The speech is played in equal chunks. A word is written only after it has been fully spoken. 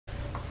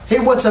Hey,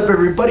 what's up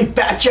everybody?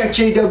 BATJAC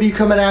J.W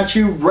coming at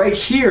you right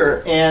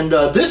here, and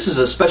this is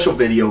a special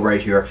video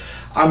right here.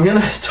 I'm going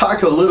to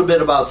talk a little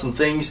bit about some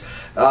things,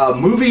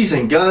 movies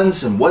and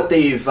guns and what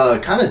they've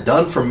kind of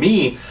done for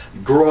me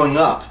growing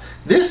up.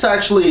 This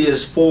actually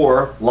is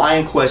for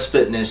Lion Quest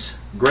Fitness.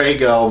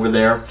 Greg over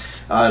there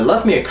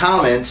left me a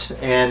comment,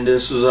 and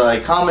this was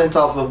a comment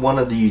off of one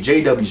of the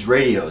J.W's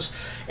radios.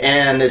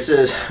 And it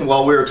says,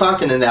 well, we were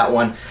talking in that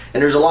one,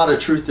 and there's a lot of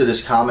truth to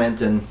this comment,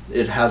 and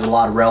it has a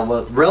lot of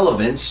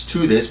relevance to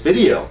this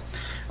video.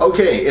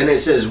 Okay, and it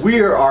says, we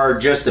are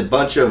just a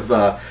bunch of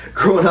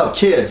grown-up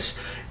kids.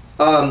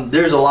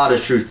 There's a lot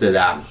of truth to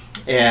that.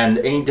 And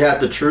ain't that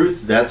the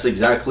truth? That's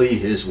exactly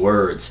his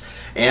words.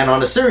 And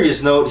on a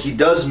serious note, he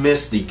does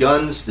miss the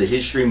guns, the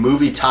history,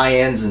 movie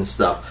tie-ins and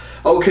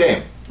stuff.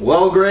 Okay,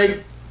 well,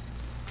 Greg,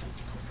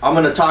 I'm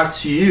going to talk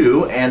to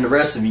you and the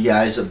rest of you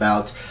guys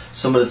about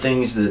some of the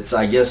things that,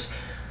 I guess,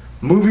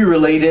 movie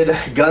related,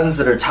 guns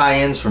that are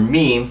tie-ins for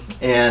me.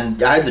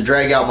 And I had to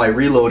drag out my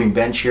reloading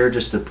bench here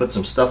just to put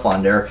some stuff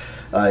on there.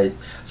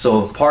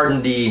 So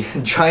pardon the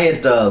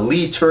giant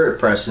Lee turret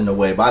press in a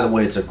way. By the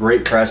way, it's a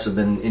great press. I've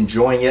been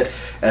enjoying it.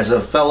 As a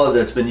fella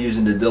that's been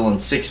using the Dillon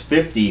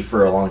 650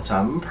 for a long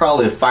time, I'm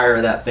probably fire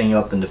that thing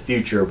up in the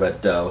future,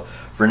 but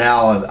for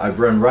now I've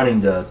been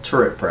running the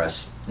turret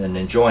press and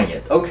enjoying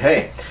it.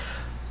 Okay.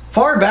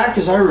 Far back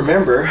as I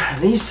remember,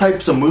 these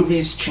types of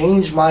movies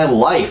changed my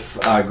life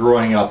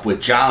growing up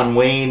with John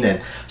Wayne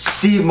and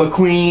Steve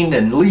McQueen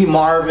and Lee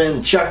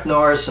Marvin, Chuck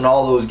Norris and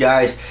all those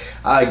guys.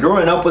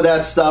 Growing up with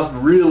that stuff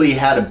really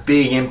had a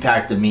big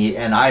impact on me,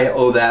 and I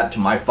owe that to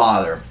my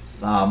father.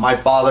 My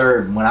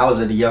father, when I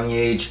was at a young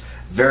age,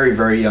 very,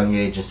 very young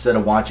age, instead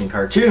of watching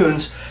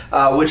cartoons,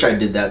 which I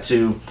did that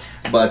too,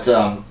 but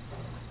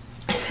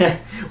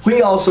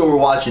we also were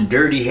watching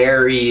Dirty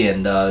Harry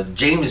and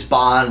James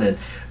Bond and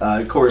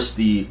of course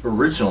the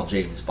original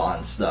James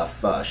Bond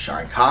stuff,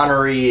 Sean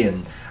Connery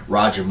and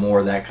Roger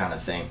Moore, that kind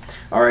of thing.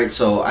 Alright,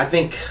 so I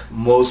think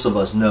most of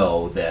us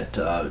know that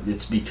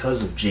it's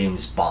because of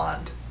James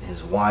Bond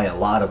is why a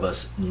lot of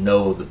us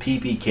know the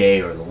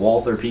PPK or the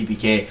Walther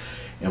PPK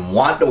and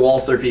want the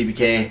Walther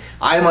PPK.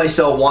 I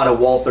myself want a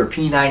Walther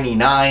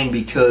P99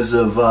 because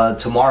of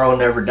Tomorrow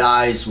Never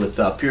Dies with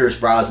Pierce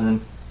Brosnan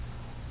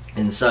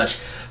and such.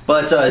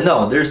 But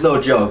no, there's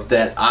no joke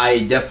that I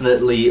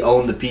definitely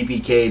own the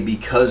PPK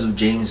because of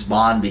James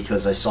Bond,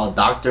 because I saw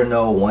Dr.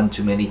 No one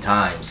too many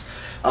times.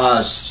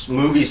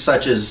 Movies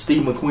such as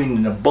Steve McQueen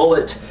and a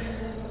Bullet,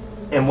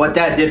 and what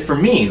that did for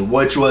me,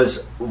 which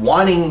was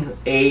wanting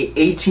a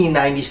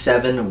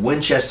 1897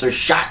 Winchester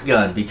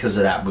shotgun because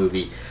of that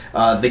movie.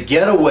 The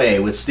Getaway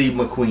with Steve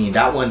McQueen,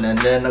 that one, and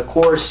then of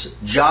course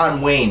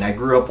John Wayne. I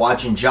grew up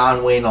watching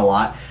John Wayne a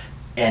lot,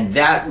 and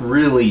that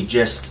really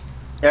just,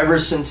 ever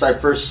since I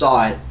first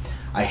saw it,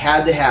 I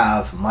had to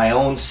have my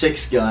own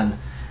 6-gun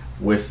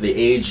with the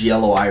aged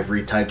yellow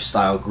ivory type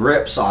style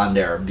grips on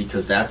there,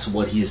 because that's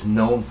what he is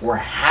known for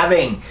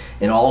having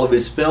in all of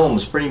his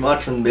films, pretty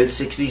much from the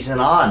mid-60s and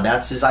on.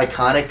 That's his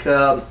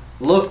iconic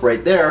look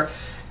right there.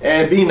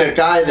 And being a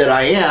guy that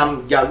I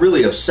am, got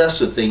really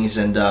obsessed with things,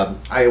 and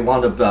I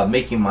wound up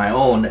making my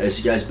own. As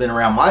you guys been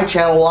around my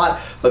channel a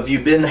lot, if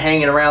you've been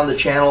hanging around the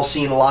channel,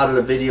 seeing a lot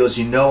of the videos,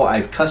 you know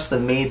I've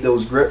custom made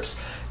those grips,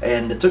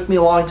 and it took me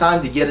a long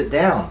time to get it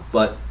down,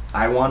 but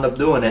I wound up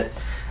doing it.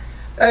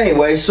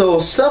 Anyway, so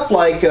stuff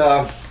like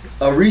a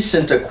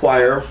recent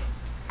acquire,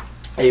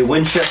 a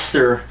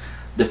Winchester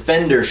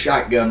Defender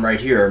shotgun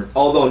right here,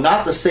 although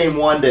not the same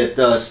one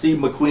that Steve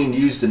McQueen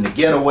used in The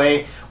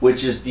Getaway,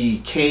 which is the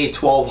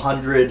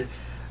K1200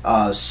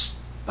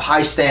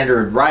 High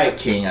Standard Riot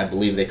King, I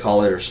believe they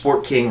call it, or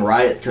Sport King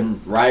Riot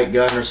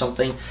Gun or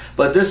something.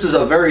 But this is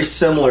a very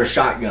similar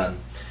shotgun.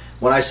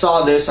 When I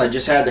saw this, I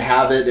just had to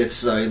have it.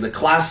 It's the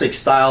classic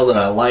style that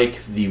I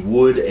like, the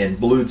wood and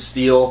blued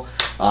steel.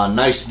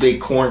 Nice big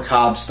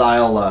corncob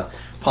style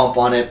pump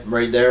on it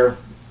right there.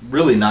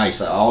 Really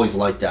nice. I always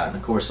like that. And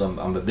of course,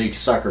 I'm a big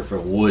sucker for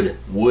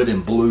wood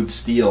and blued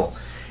steel.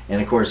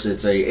 And of course,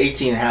 it's a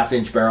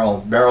 18.5-inch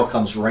barrel. Barrel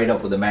comes right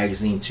up with a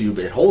magazine tube.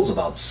 It holds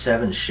about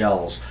 7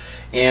 shells.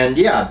 And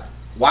yeah,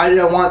 why did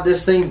I want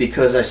this thing?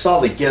 Because I saw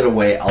The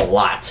Getaway a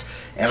lot.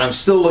 And I'm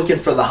still looking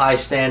for the High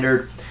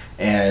Standard.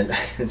 And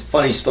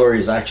funny story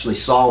is I actually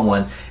saw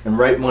one, and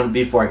right one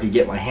before I could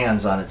get my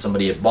hands on it,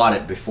 somebody had bought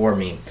it before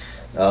me.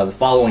 The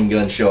following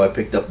gun show, I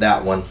picked up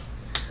that one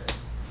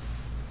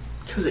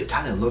because it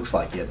kind of looks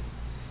like it,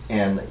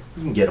 and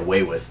you can get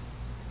away with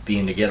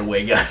being the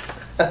getaway gun.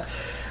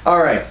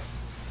 Alright,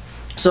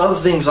 so other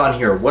things on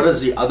here. What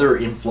is the other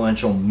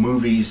influential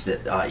movies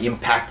that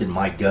impacted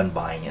my gun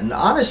buying? And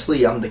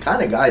honestly, I'm the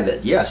kind of guy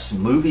that, yes,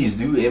 movies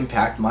do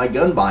impact my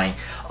gun buying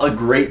a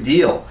great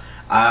deal.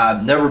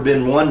 I've never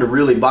been one to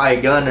really buy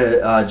a gun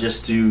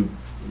just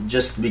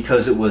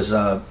because it was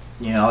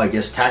you know, I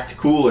guess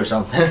tactical or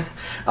something.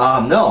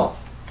 No,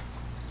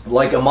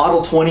 like a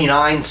Model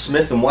 29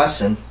 Smith &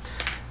 Wesson,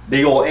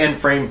 big old end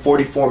frame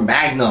 44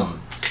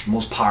 Magnum,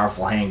 most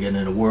powerful handgun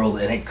in the world,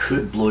 and it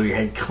could blow your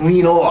head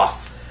clean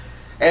off.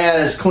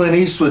 As Clint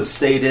Eastwood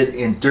stated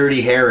in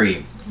Dirty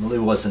Harry, believe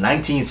it was in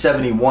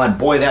 1971.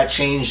 Boy, that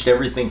changed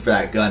everything for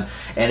that gun,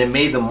 and it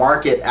made the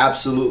market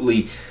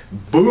absolutely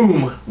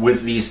boom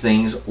with these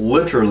things,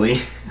 literally.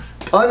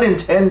 Pun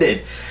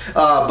intended.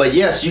 But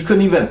yes, you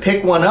couldn't even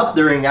pick one up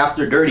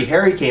after Dirty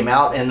Harry came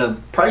out, and the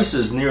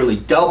prices nearly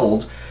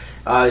doubled.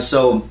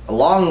 So a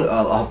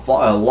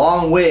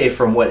long way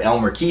from what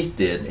Elmer Keith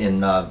did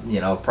in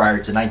prior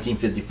to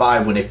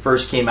 1955 when they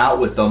first came out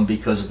with them,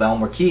 because of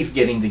Elmer Keith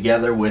getting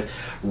together with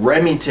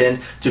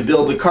Remington to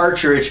build the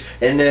cartridge,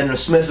 and then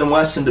Smith &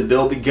 Wesson to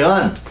build the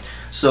gun.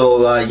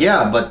 So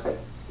yeah,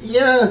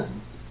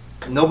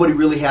 nobody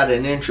really had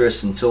an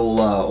interest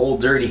until old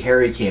Dirty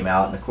Harry came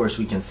out, and of course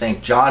we can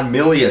thank John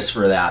Milius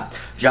for that.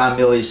 John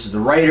Milius is the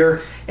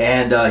writer,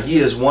 and he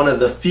is one of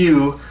the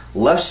few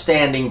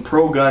left-standing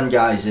pro-gun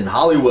guys in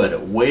Hollywood.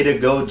 Way to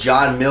go,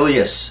 John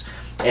Milius.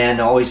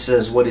 And always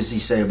says, what does he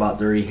say about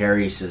Dirty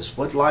Harry? He says,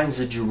 what lines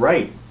did you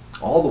write?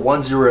 All the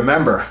ones you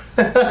remember.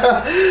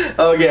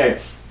 Okay.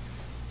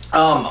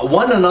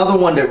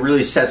 Another one that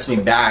really sets me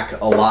back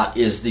a lot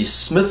is the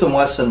Smith &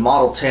 Wesson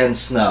Model 10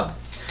 snub.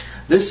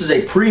 This is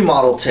a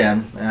pre-Model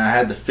 10, and I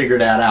had to figure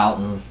that out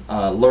and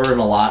learn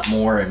a lot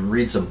more and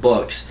read some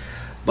books.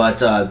 But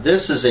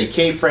this is a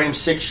K-frame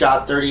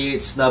 6-shot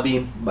 38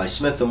 snubby by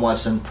Smith &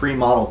 Wesson,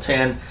 pre-Model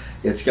 10.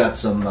 It's got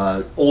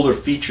some older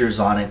features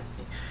on it.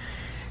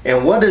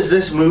 And what is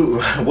this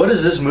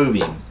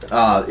movie?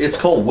 It's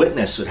called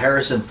Witness with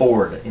Harrison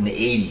Ford in the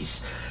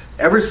 80s.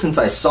 Ever since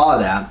I saw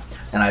that,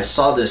 and I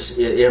saw this,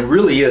 it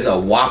really is a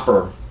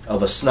whopper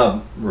of a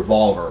snub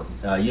revolver.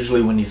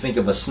 Usually when you think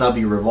of a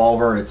snubby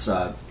revolver, it's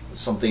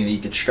something that you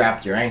could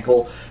strap to your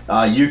ankle.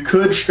 You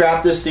could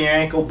strap this to your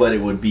ankle, but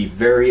it would be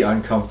very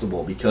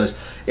uncomfortable because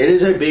it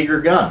is a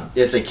bigger gun.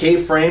 It's a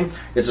K-frame,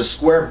 it's a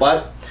square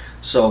butt,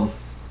 so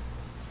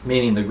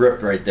meaning the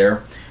grip right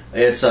there.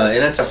 And it's a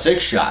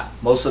 6-shot.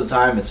 Most of the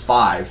time it's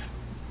 5.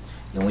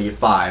 You only get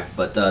 5,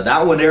 but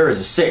that one there is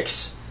a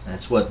 6.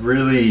 That's what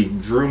really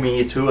drew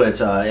me to it,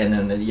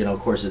 and then of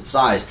course its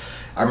size.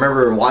 I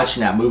remember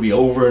watching that movie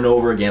over and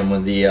over again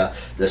when the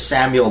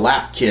Samuel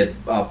Lapp kid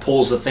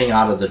pulls the thing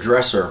out of the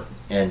dresser,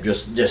 and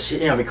just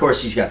of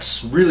course he's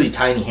got really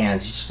tiny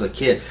hands. He's just a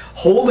kid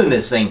holding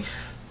this thing,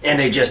 and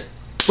it just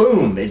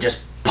boom, it just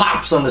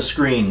pops on the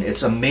screen.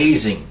 It's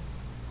amazing,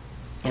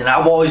 and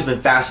I've always been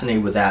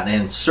fascinated with that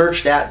and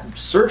searched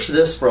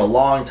this for a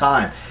long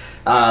time.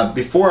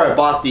 Before I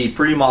bought the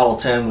pre-Model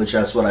 10, which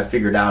that's what I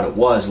figured out it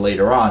was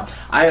later on,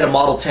 I had a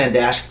Model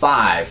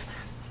 10-5.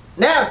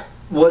 That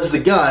was the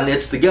gun,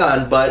 it's the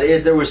gun, but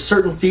there was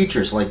certain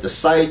features like the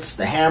sights,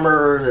 the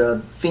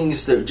hammer,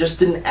 things that just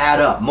didn't add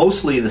up.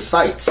 Mostly the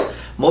sights,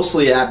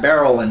 mostly that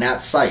barrel and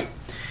that sight.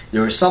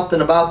 There was something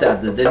about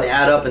that didn't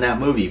add up in that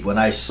movie. When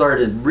I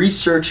started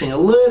researching a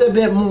little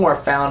bit more, I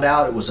found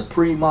out it was a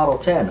pre-Model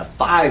 10, a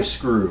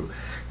 5-screw.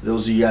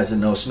 Those of you guys that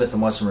know Smith &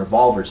 Wesson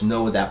revolvers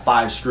know what that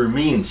 5-screw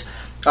means.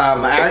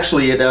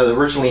 Actually, it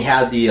originally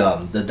had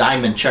the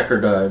diamond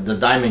checkered, the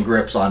diamond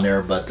grips on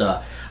there, but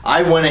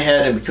I went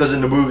ahead, and because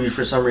in the movie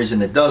for some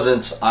reason it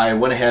doesn't, I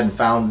went ahead and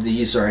found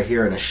these right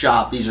here in a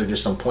shop. These are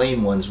just some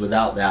plain ones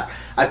without that.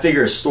 I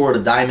figure store the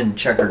diamond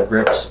checkered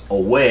grips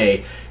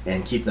away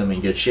and keep them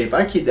in good shape.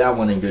 I keep that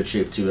one in good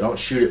shape too. I don't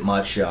shoot it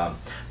much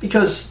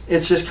because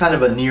it's just kind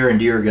of a near and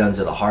dear gun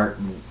to the heart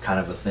kind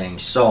of a thing.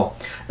 So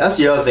that's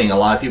the other thing. A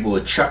lot of people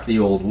would chuck the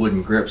old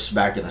wooden grips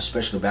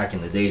especially back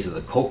in the days of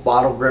the Coke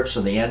bottle grips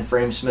or the end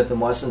frame Smith &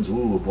 Wessons.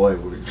 Ooh boy,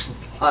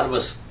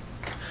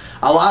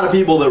 a lot of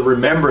people that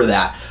remember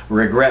that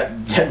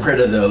regret getting rid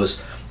of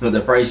those with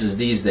the prices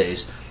these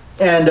days.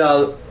 And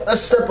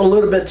let's step a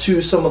little bit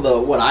to some of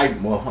the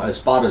it's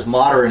about as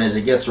modern as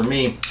it gets for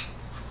me.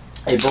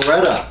 A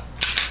Beretta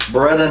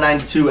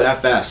 92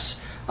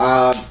 FS.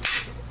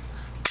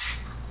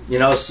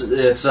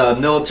 It's a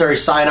military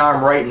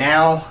sidearm right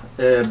now,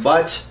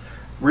 but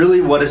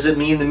really, what does it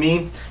mean to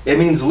me? It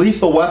means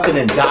Lethal Weapon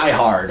and Die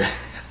Hard.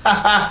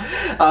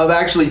 I've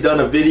actually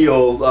done a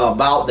video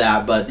about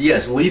that, but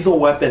yes, Lethal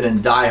Weapon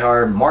and Die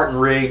Hard, Martin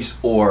Riggs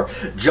or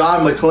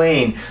John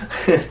McClane.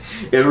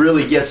 It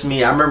really gets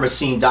me. I remember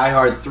seeing Die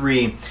Hard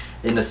 3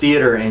 in the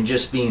theater and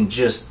just being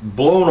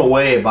blown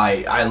away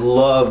by. I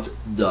loved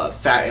the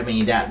fact. I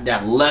mean,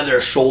 that leather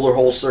shoulder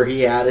holster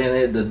he had in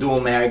it, the dual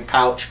mag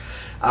pouch.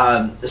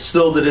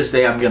 Still to this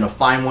day, I'm gonna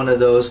find one of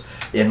those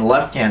in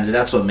left-handed.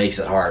 That's what makes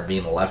it hard,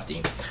 being a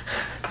lefty.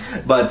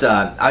 But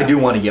I do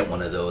want to get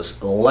one of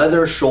those.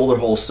 Leather shoulder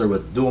holster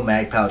with dual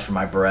mag pouch for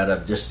my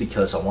Beretta, just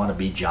because I want to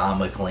be John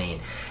McClane.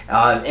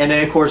 And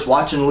then of course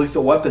watching the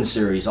Lethal Weapon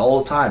series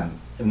all the time.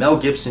 Mel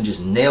Gibson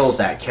just nails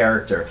that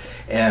character,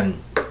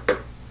 and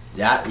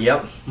that,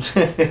 yep,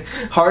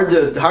 hard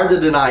to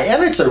deny.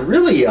 And it's a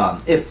really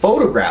it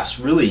photographs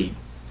really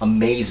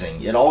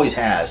amazing. It always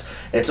has.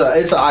 It's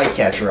an eye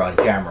catcher on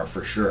camera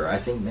for sure. I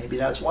think maybe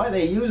that's why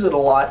they use it a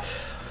lot.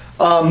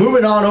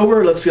 Moving on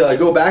over, let's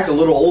go back a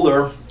little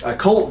older. A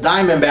Colt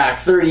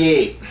Diamondback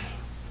 38.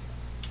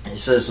 He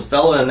says the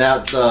fella in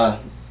that the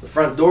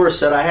front door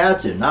said I had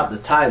to, not the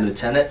tie,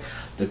 Lieutenant.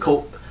 The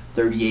Colt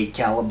 .38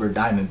 caliber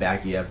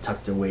Diamondback you have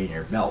tucked away in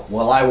your belt.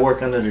 Well, I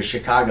work under the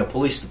Chicago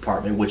Police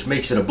Department, which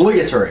makes it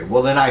obligatory.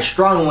 Well, then I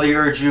strongly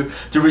urge you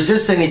to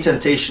resist any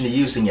temptation to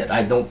using it.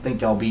 I don't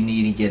think I'll be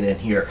needing it in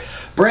here.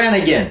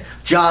 Brannigan,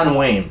 John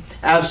Wayne,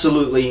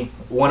 absolutely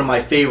one of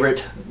my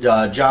favorite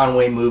John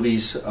Wayne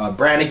movies.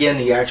 Brannigan,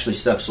 he actually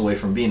steps away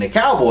from being a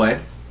cowboy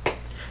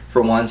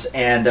for once,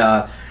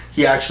 and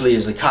he actually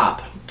is a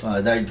cop.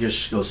 That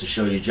just goes to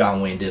show you John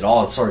Wayne did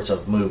all sorts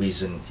of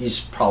movies, and he's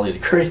probably the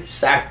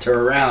greatest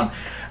actor around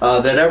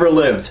that ever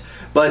lived.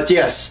 But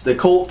yes, the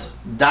Colt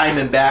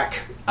Diamondback,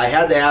 I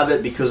had to have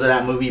it because of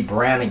that movie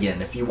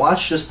Brannigan. If you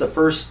watch just the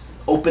first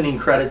opening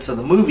credits of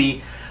the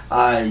movie,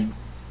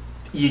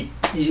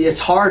 it's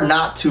hard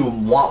not to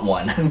want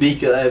one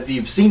because if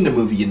you've seen the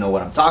movie, you know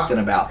what I'm talking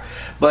about.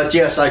 But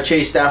yes, I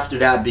chased after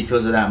that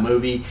because of that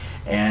movie,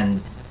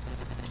 and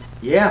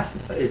yeah,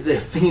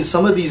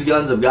 some of these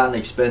guns have gotten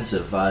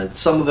expensive.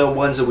 Some of the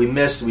ones that we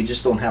missed, we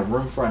just don't have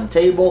room for on a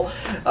table.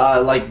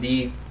 Like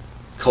the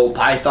Colt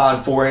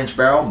Python 4-inch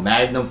barrel,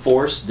 Magnum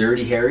Force,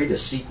 Dirty Harry, the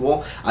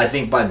sequel. I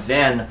think by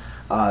then,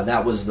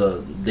 that was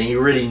they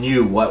already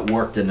knew what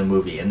worked in the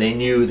movie, and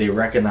they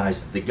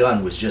recognized that the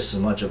gun was just as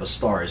much of a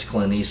star as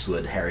Clint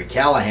Eastwood, Harry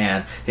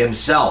Callahan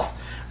himself.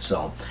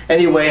 So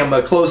anyway, I'm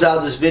going to close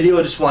out this video.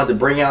 I just wanted to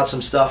bring out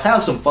some stuff,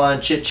 have some fun,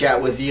 chit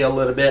chat with you a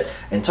little bit,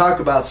 and talk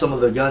about some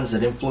of the guns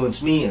that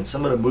influenced me and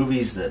some of the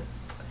movies that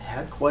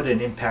had quite an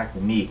impact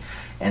on me.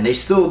 And they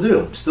still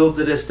do. Still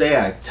to this day,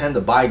 I tend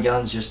to buy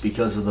guns just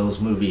because of those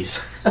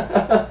movies.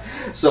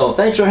 So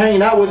thanks for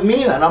hanging out with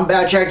me, and I'm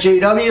BATJAC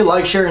J.W.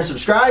 Like, share, and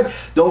subscribe.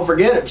 Don't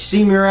forget, if you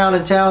see me around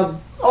in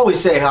town, always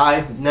say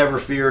hi. Never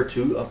fear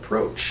to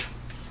approach.